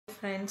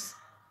friends.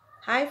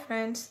 Hi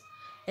friends.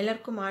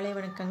 எல்லாருக்கும் மாலை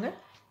வணக்கங்கள்.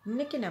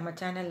 இன்னைக்கு நம்ம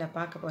சேனல்ல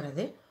பார்க்க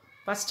போறது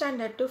first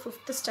standard to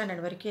 5th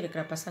standard வரைக்கும்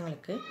இருக்கிற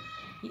பசங்களுக்கு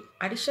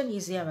addition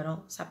ஈஸியா வரும்,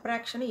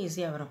 subtraction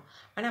ஈஸியா வரும்.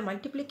 ஆனா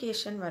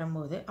multiplication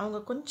வரும்போது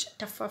அவங்க கொஞ்சம்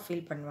டஃப்பா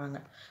ஃபீல் பண்ணுவாங்க.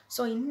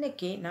 சோ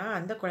இன்னைக்கு நான்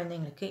அந்த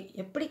குழந்தைகளுக்கு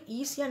எப்படி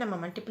ஈஸியா நம்ம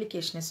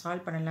multiplication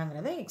சால்வ்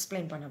பண்ணலாம்ங்கறதை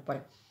எக்ஸ்பிளைன் பண்ண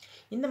போறேன்.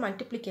 இந்த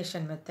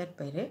multiplication method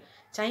பேரு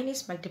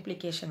Chinese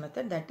multiplication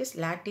method, that is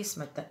lattice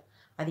method.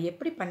 அது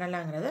எப்படி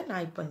பண்ணலாம்ங்கறதை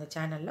நான் இப்போ இந்த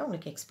சேனல்ல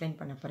உங்களுக்கு எக்ஸ்பிளைன்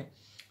பண்ண போறேன்.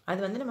 அது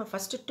வந்து நம்ம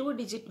ஃபர்ஸ்ட் 2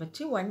 டிஜிட்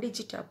வச்சு 1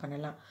 டிஜிட்டா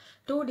பண்ணலாம்.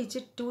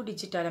 2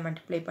 டிஜிட்டால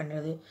மல்டிப்ளை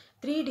பண்றது,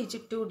 3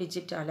 டிஜிட் 2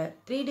 டிஜிட்டால,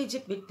 3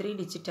 டிஜிட் வித் 3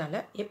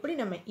 டிஜிட்டால எப்படி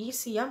நம்ம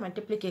ஈஸியா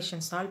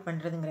மல்டிப்ளிகேஷன் சால்வ்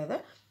பண்றதுங்கறதை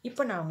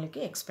இப்போ நான்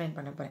உங்களுக்கு எக்ஸ்பிளைன்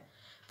பண்ண போறேன்.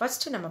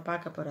 ஃபர்ஸ்ட் நம்ம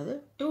பார்க்க போறது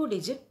 2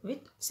 digit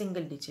with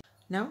single digit.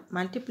 Now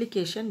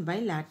multiplication by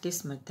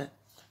lattice method.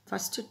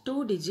 First 2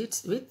 digits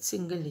with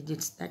single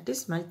digits, that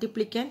is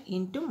multiplicand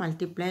into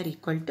multiplier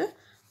equal to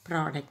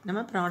product. நம்ம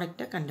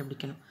ப்ராடக்ட்டை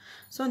கண்டுபிடிக்கணும்.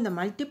 ஸோ இந்த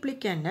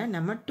மல்டிப்ளிகேண்டை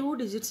நம்ம 2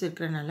 டிஜிட்ஸ்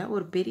இருக்கிறனால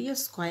ஒரு பெரிய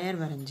ஸ்கொயர்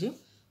வரைஞ்சி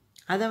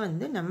அதை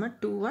வந்து நம்ம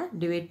 2-ஆ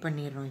டிவைட்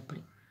பண்ணிடுறோம்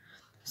இப்படி.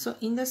 ஸோ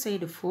இந்த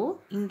சைடு 4,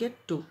 இங்கே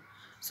 2.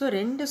 ஸோ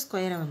ரெண்டு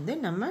ஸ்கொயரை வந்து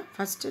நம்ம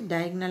ஃபஸ்ட்டு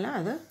டயக்னலாக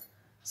அதை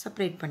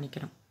செப்பரேட்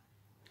பண்ணிக்கிறோம்.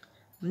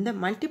 இந்த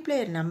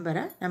மல்டிப்ளையர்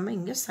நம்பரை நம்ம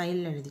இங்கே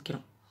சைடில்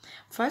எழுதிக்கிறோம்.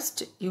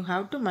 First you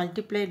have to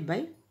multiply by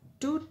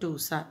 2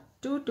 2s are.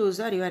 2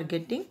 2s are you are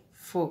getting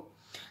 4.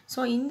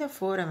 So இந்த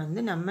 4-ஐ வந்து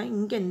நம்ம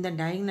இங்கே இந்த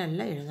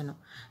டயக்னலில் எழுதணும்.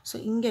 ஸோ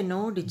இங்கே நோ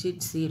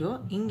டிஜிட் 0,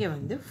 இங்கே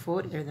வந்து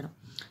 4 எழுதணும்.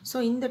 ஸோ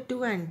இந்த 2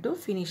 and 2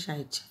 ஃபினிஷ்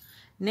ஆயிடுச்சு.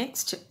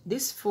 Next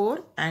this 4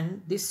 and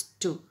this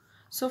 2.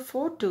 So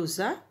 4 2s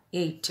are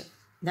 8.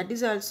 That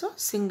is also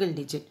single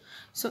digit.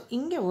 So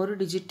இங்கே ஒரு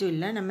டிஜிட்டும்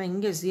இல்லை, நம்ம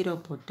இங்கே 0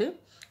 போட்டு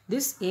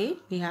this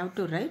 8 we have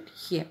to write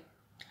here.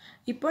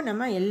 இப்போ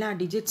நம்ம எல்லா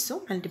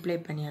டிஜிட்ஸும் மல்டிப்ளை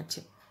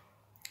பண்ணியாச்சு.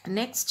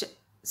 Next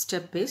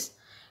step is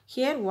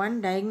here one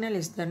diagonal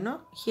is there, no?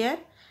 Here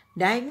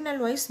diagonal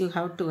wise you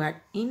have to add.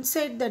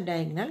 Inside the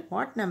diagonal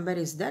what number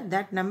is that?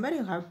 That number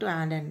you have to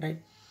add and write.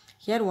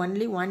 Here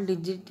only one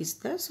digit is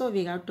there, so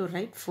we have to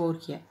write 4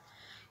 here.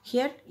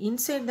 Here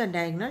inside the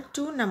diagonal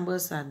two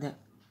numbers are there,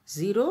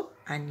 0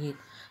 and 8.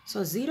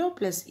 So 0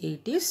 plus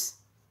 8 is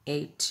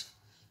 8.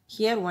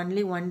 Here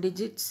only one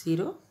digit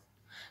 0.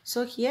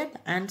 So here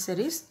the answer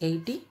is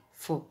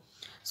 84.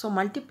 So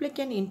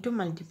multiplicand into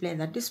multiplier,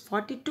 that is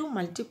 42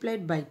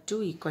 multiplied by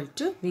 2 equal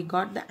to, we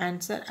got the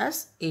answer as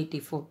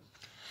 84.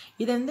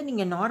 இது வந்து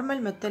நீங்கள்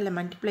normal மெத்தடில்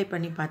multiply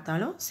பண்ணி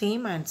பார்த்தாலும்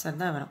same answer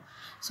தான் வரும்.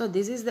 So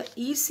this is the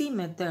easy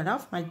method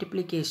of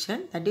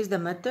multiplication, that is the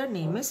method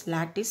name is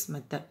lattice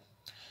method.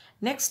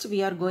 Next we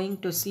are going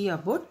to see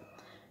about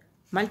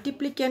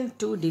multiplicand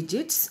 2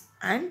 digits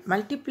and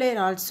multiplier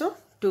also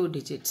 2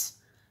 digits.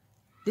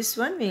 This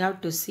one we have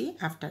to see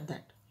after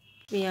that.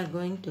 We are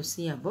going to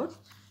see about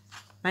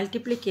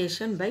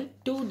multiplication by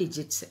 2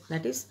 digits,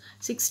 that is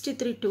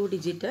 63 2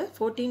 digit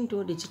 14 2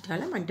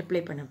 digitaல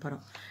multiply பண்ண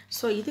போகிறோம்.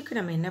 So இதுக்கு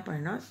நம்ம என்ன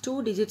பண்ணணும், 2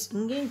 digits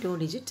இங்கேயும் 2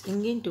 digits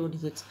இங்கேயும் 2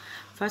 digits.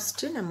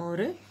 First நம்ம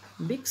ஒரு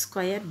பிக்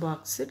ஸ்கொயர்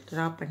பாக்ஸு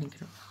ட்ரா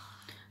பண்ணிக்கிறோம்.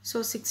 So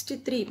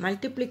 63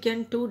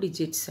 multiplicand 2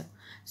 digits.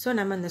 ஸோ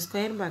நம்ம இந்த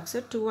ஸ்கொயர்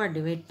பாக்ஸை 2-ஆ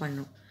டிவைட்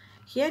பண்ணோம்.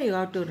 Here you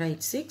have to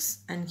right 6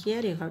 and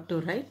here you have to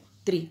write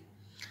 3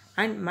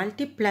 and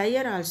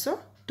multiplier also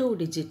 2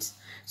 digits.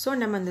 So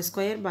நம்ம இந்த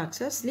ஸ்கொயர்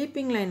பாக்ஸை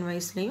ஸ்லீப்பிங் லைன்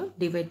வைஸ்லையும்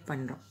டிவைட்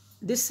பண்ணுறோம்,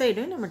 திஸ்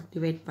சைடும் நம்ம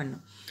டிவைட்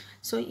பண்ணோம்.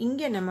 ஸோ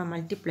இங்கே நம்ம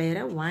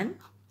மல்டிப்ளையரை 1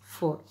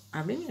 4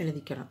 அப்படின்னு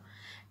எழுதிக்கிறோம்.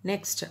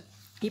 நெக்ஸ்ட்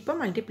இப்போ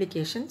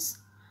மல்டிப்ளிகேஷன்ஸ்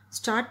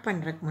ஸ்டார்ட்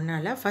பண்ணுறதுக்கு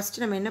முன்னால்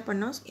ஃபஸ்ட்டு நம்ம என்ன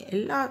பண்ணோம்,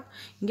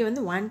 இங்கே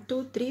வந்து 1 2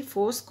 3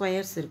 4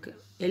 ஸ்கொயர்ஸ் இருக்குது.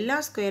 எல்லா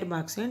ஸ்கொயர்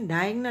பாக்ஸையும்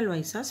டயக்னல்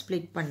வைஸாக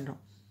ஸ்ப்ளிட்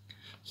பண்ணுறோம்.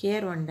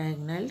 Here one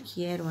diagonal,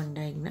 here one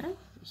diagonal,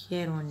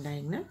 here one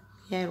diagonal,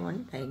 here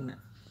one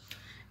diagonal.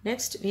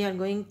 Next we are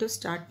going to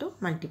start to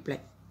multiply.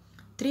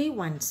 3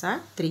 ones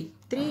are 3.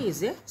 3 is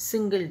a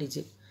single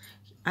digit.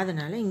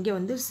 அதனால இங்கே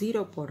வந்து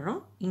 0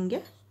 போடுறோம், இங்கே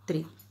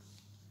 3.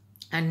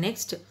 And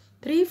next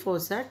 3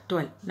 4s are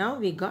 12. Now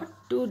we got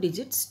 2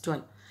 digits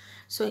 12.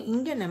 So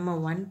இங்கே நம்ம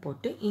 1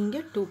 போட்டு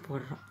இங்கே 2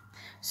 போடுறோம்.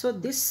 So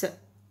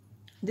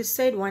this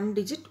side 1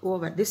 digit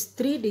over, this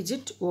 3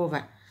 digit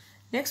over.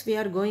 Next we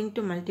are going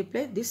to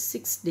multiply this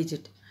 6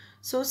 digit.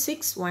 So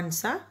 6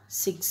 ones are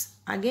 6.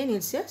 Again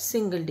it's a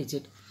single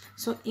digit.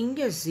 So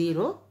இங்கே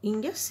 0,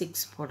 இங்கே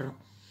 6 போடுறோம்.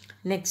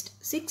 Next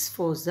 6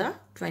 4s are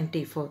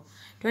 24.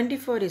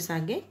 24 is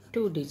again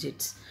 2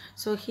 digits.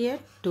 So here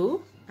 2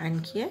 and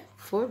here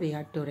 4 we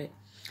have to write.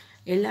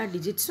 எல்லா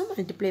டிஜிட்ஸும்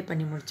multiply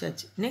பண்ணி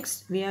முடிச்சாச்சு. Next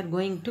we are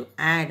going to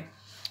add.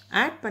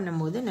 Add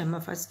பண்ணும்போது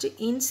நம்ம first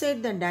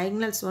inside the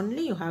diagonals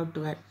only you have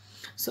to add.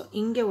 So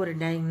இங்கே ஒரு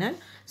diagonal,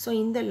 so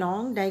இந்த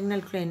long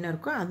டயக்னல்குள்ளே என்ன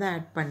இருக்கோ அதை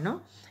ஆட் பண்ணோம்,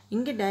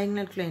 இங்கே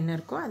டயக்னல்குள்ளே என்ன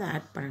இருக்கோ அதை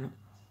ஆட் பண்ணணும்.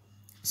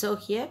 So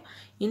here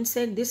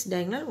inside this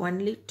diagonal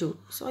only 2.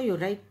 So you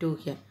write 2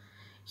 here.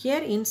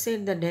 Here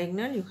inside the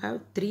diagonal you have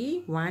 3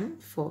 1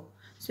 4.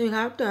 So you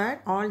have to add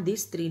all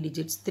these 3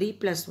 digits. 3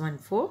 plus 1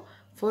 4,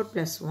 4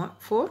 plus 1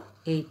 4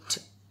 8.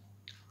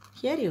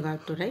 Here you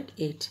have to write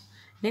 8.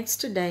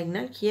 Next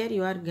diagonal, here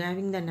you are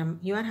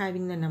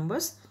having the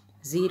numbers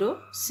 0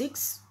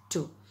 6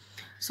 2.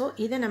 So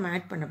இதை நம்ம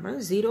add பண்ண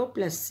போறோம் 0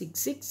 plus 6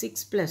 6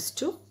 6 plus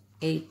 2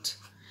 8.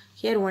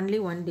 Here only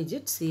one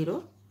digit 0.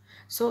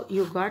 So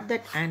you got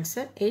that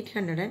answer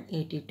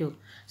 882.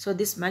 So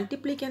this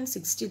multiplicand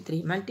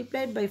 63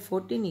 multiplied by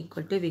 14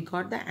 equal to, we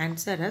got the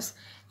answer as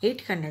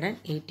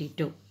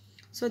 882.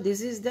 So this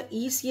is the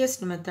easiest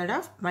method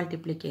of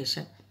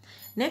multiplication.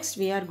 Next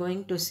we are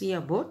going to see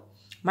about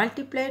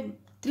multiplied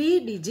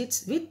 3 digits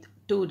with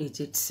 2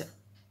 digits.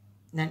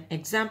 Then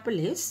example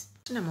is,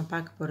 நம்ம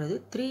பார்க்க போறது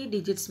 3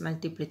 digits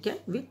multiplication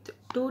with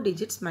 2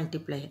 digits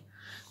multiplier.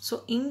 So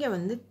இங்க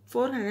வந்து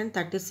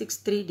 436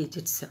 3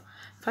 digits.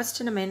 First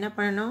நம்ம என்ன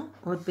பண்ணணும்,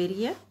 ஒரு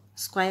பெரிய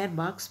ஸ்கொயர்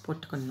பாக்ஸ்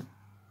போட்டுக்கணும்.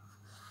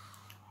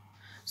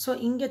 So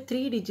இங்க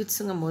 3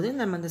 digitsங்கும்போது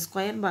நம்ம அந்த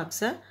ஸ்கொயர்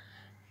பாக்ஸை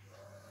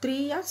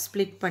 3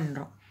 ஸ்ப்ளிட்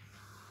பண்றோம்.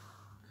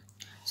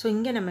 So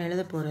இங்க நம்ம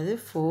எழுத போறது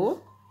 4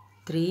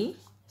 3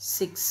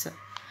 6.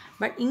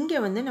 But இங்க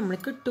வந்து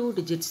நமக்கு 2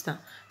 digits தான்.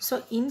 So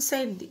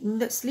inside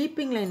இந்த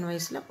sleeping line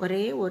wiseல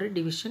ஒரே ஒரு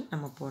division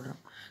நம்ம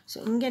போடுறோம். So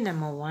இங்க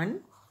நம்ம 1,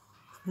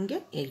 இங்க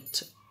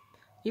 8.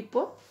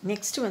 இப்போ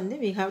next வந்து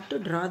we have to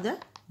draw the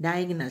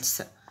diagonals.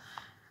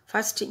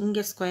 First இங்க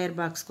square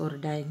box ஒரு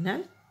diagonal,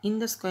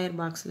 இந்த square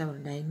boxல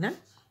ஒரு diagonal,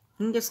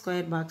 இங்க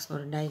square box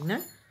ஒரு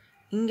diagonal,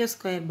 இங்க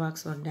square box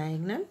ஒரு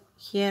diagonal,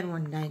 here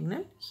one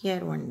diagonal,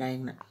 here one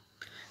diagonal.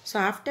 So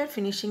after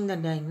finishing the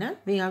diagonal,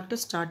 we have to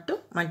start to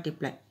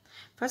multiply.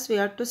 First we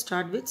have to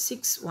start with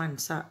 6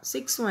 ones are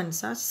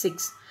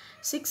 6.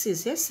 6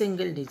 is a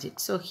single digit.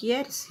 So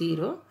here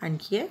 0 and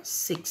here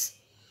 6.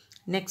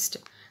 Next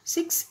 6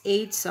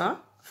 8s are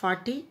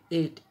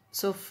 48.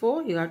 So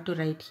 4 you have to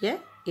write here,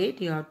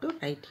 8 you have to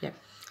write here.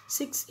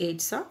 6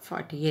 8s are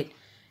 48.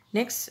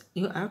 Next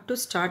you have to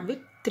start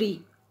with 3.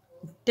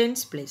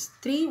 Tens place.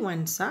 3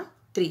 ones are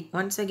 3.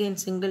 Once again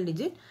single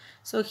digit.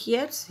 So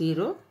here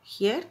 0,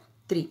 here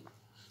 3.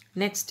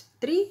 Next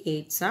 3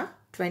 8s are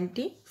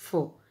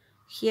 24.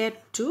 Here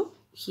 2,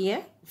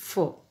 here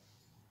 4.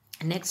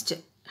 Next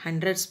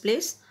hundreds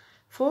place.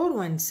 4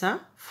 ones are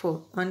 4.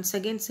 Once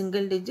again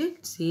single digit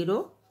 0,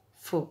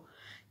 4.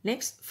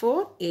 Next 4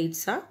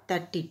 8s are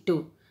 32.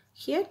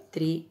 Here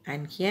 3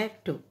 and here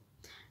 2.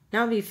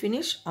 Now we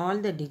finish all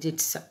the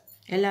digits.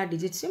 எல்லா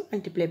digits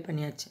multiply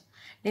பண்ணியாச்சு.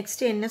 Next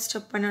என்ன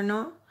step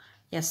பண்ணணும்?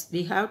 Yes,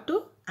 we have to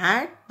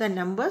add the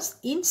numbers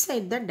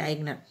inside the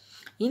diagonal.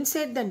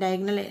 Inside the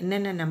diagonal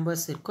என்னென்ன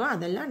numbers இருக்கோ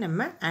அதெல்லாம் நம்ம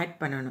add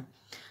பண்ணணும்.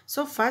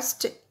 So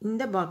first in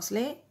the box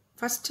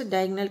first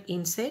diagonal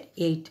inside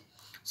 8.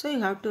 So you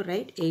have to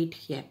write 8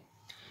 here.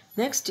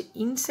 Next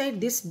inside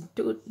this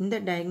two in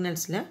the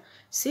diagonals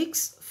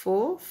 6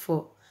 4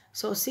 4.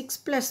 So 6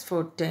 plus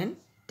 4 10,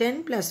 10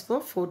 plus 4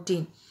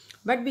 14.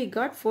 But we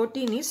got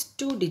 14 is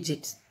 2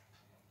 digits.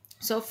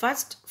 So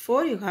first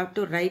 4 you have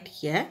to write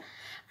here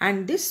and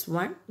this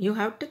one you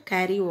have to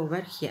carry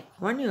over here.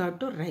 One you have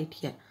to write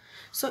here.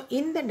 So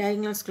in the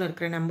diagonals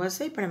இருக்கிற numbers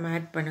இப்போ நம்ம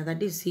add பண்ண,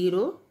 that is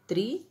 0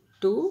 3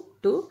 2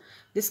 2,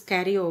 this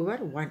carry over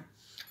 1.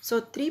 So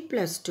 3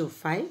 plus 2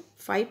 5,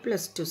 5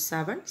 plus 2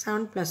 7,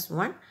 7 plus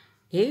 1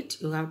 8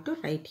 you have to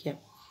write here.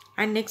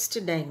 And next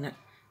diagonal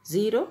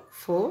 0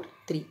 4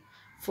 3,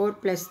 4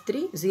 plus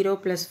 3 0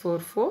 plus 4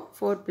 4,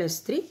 4 plus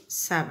 3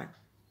 7.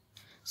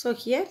 So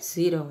here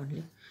 0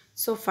 only.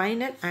 So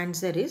final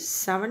answer is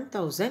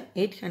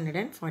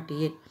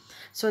 7848.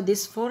 So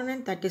this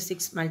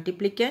 436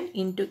 multiplicand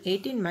into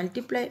 18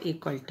 multiplier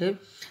equal to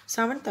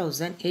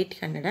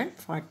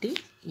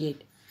 7848.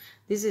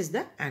 This is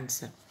the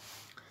answer.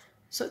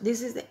 So this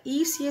is the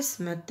easiest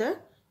method.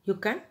 You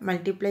can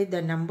multiply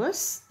the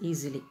numbers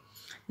easily.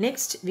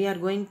 Next we are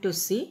going to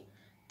see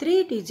 3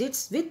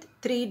 digits with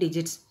 3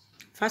 digits.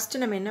 First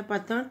நம்ம என்ன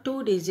பார்த்தோம், 2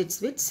 digits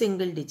with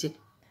single digit.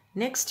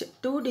 Next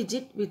 2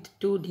 digit with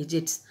 2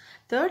 digits.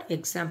 Third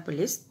example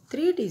is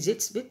 3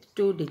 digits with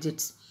 2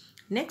 digits.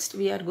 Next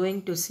we are going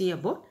to see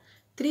about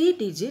 3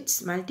 digits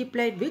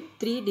multiplied with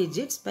 3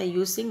 digits by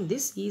using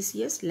this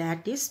easiest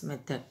lattice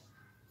method.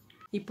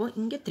 இப்போ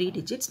இங்க 3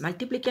 digits,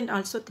 multiplicand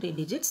also 3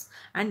 digits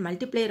and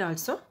multiplier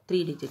also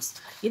 3 digits.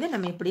 இதை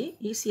நம்ம எப்படி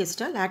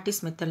ஈஸியஸ்டா lattice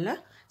மெத்தட்ல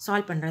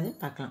solve பண்றதுன்னு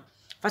பார்க்கலாம்.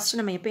 First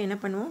நம்ம இப்போ என்ன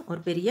பண்ணுவோம்,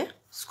 ஒரு பெரிய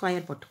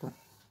ஸ்கொயர் போட்டுக்குவோம்,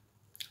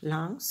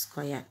 லாங்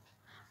ஸ்கொயர்.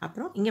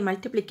 அப்புறம் இங்கே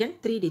மல்டிப்ளிகன்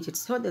 3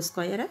 digits. ஸோ the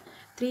ஸ்கொயரை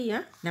 3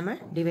 நம்ம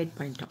டிவைட்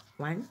பண்ணிட்டோம்.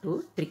 1 2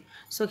 3.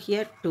 ஸோ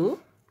ஹியர் 2,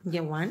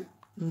 இங்கே 1,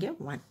 இங்கே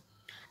 1.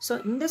 ஸோ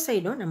இந்த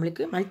சைடும்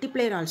நம்மளுக்கு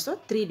multiplier also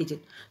 3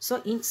 digit. So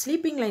in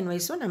sleeping line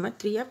வைஸும் நம்ம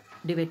 3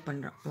 டிவைட்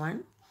பண்ணுறோம். 1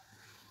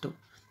 2.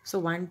 So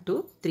 1 2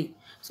 3.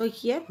 So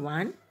here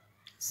 1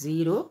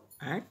 0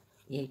 and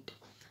 8.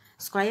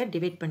 Square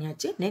divide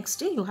பண்ணியாச்சு. Next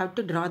you have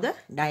to draw the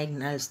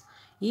diagonals.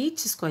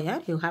 Each square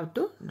you have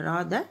to draw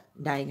the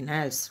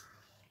diagonals.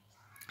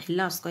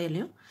 எல்லா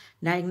ஸ்கொயர்லையும்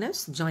diagonals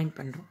join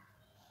பண்ணுறோம்.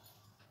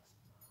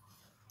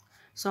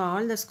 So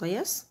all the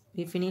squares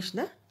we finish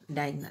the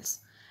diagonals.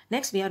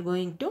 Next we are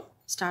going to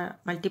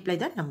multiply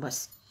the numbers.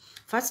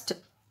 First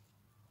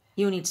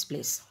units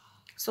place.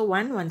 So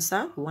 1 ones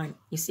are 1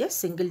 is a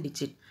single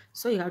digit.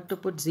 So you have to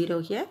put 0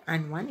 here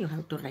and 1 you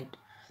have to write.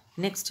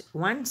 Next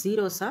 1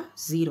 zeros are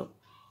 0.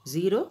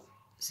 0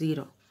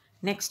 0.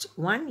 Next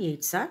 1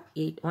 8s are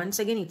 8. Once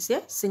again it's a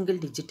single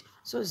digit.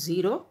 So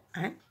 0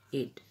 and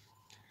 8.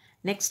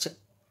 Next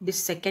this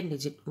second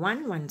digit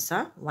 1 1s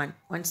are 1.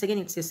 Once again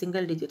it's a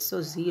single digit. So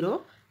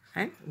 0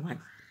 and 1.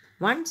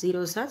 1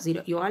 zeros are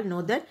 0. You all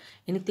know that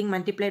anything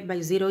multiplied by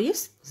 0 is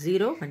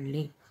 0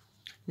 only.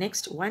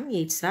 Next 1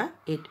 8s are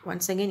 8.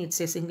 Once again it's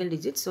a single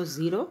digit. So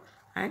 0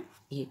 and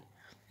 8.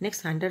 Next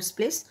hundreds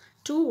place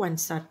 2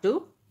 1s are 2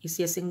 is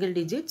a single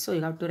digit. So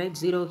you have to write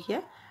 0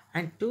 here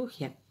and 2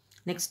 here.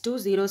 Next 2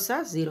 zeros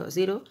are 0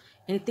 0.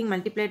 Anything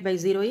multiplied by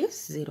 0 is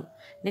 0.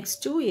 Next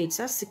 2 8s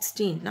are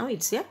 16. Now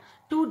it's a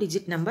 2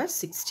 digit number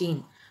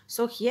 16.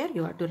 So here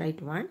you have to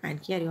write 1 and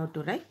here you have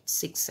to write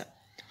 6.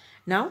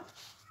 Now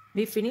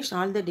we finished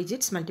all the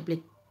digits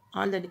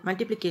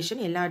multiplication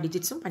எல்லா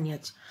digitsum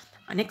பண்ணியாச்சு.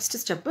 Next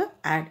step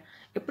add.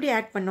 எப்படி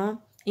add பண்ணோம்?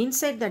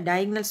 Inside the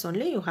diagonals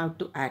only you have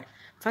to add.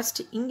 First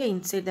இங்க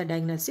inside the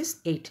diagonals is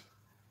 8.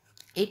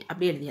 8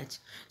 அப்படி எழுதியாச்சு.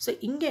 So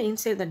இங்க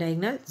inside the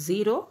diagonal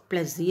 0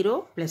 plus 0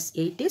 plus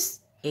 8 is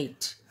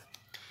 8.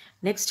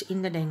 Next in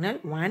the diagonal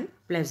 1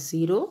 plus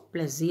 0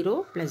 plus 0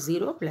 plus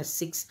 0 plus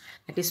 6.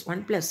 That is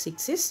 1 plus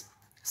 6 is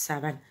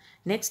 7.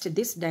 Next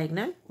this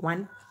diagonal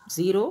 1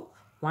 0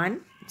 1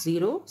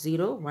 0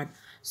 0 1.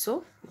 So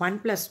 1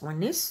 plus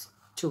 1 is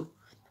 2.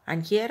 And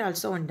here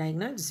also one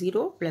diagonal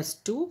 0 plus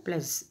 2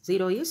 plus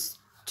 0 is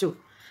 2.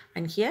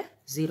 And here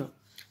 0.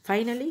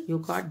 Finally you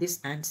got this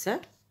answer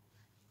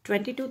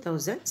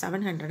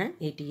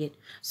 22,788.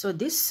 So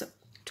this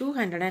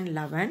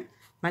 211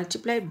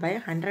 multiplied by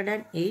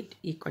 108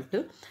 equal to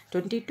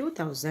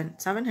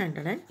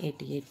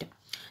 22,788.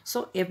 So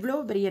எவ்வளோ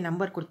பெரிய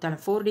number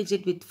கொடுத்தாலும் 4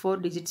 digit with 4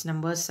 digits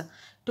numbers,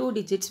 2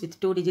 digits with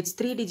 2 digits,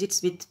 3 digits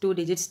with 2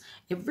 digits,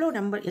 எவ்வளோ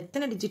number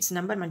எத்தனை digits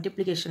number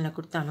மல்டிப்ளிகேஷனில்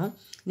கொடுத்தாலும்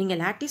நீங்கள்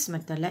lattice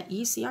மெத்தடில்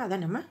ஈஸியாக அதை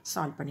நம்ம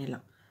சால்வ்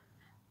பண்ணிடலாம்.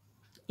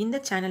 இந்த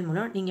சேனல்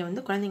மூலம் நீங்கள்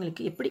வந்து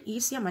குழந்தைங்களுக்கு எப்படி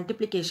ஈஸியாக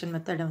மல்டிப்ளிகேஷன்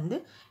மெத்தடை வந்து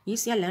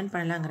ஈஸியாக லேர்ன்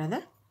பண்ணலாங்கிறத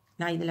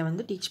நான் இதில்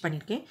வந்து டீச்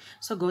பண்ணியிருக்கேன்.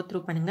 ஸோ கோ த்ரூ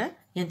பண்ணுங்கள்,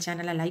 என்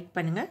சேனலை லைக்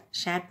பண்ணுங்கள்,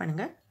 ஷேர்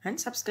பண்ணுங்கள் அண்ட்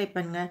சப்ஸ்கிரைப்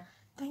பண்ணுங்கள்.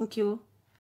 தேங்க்யூ.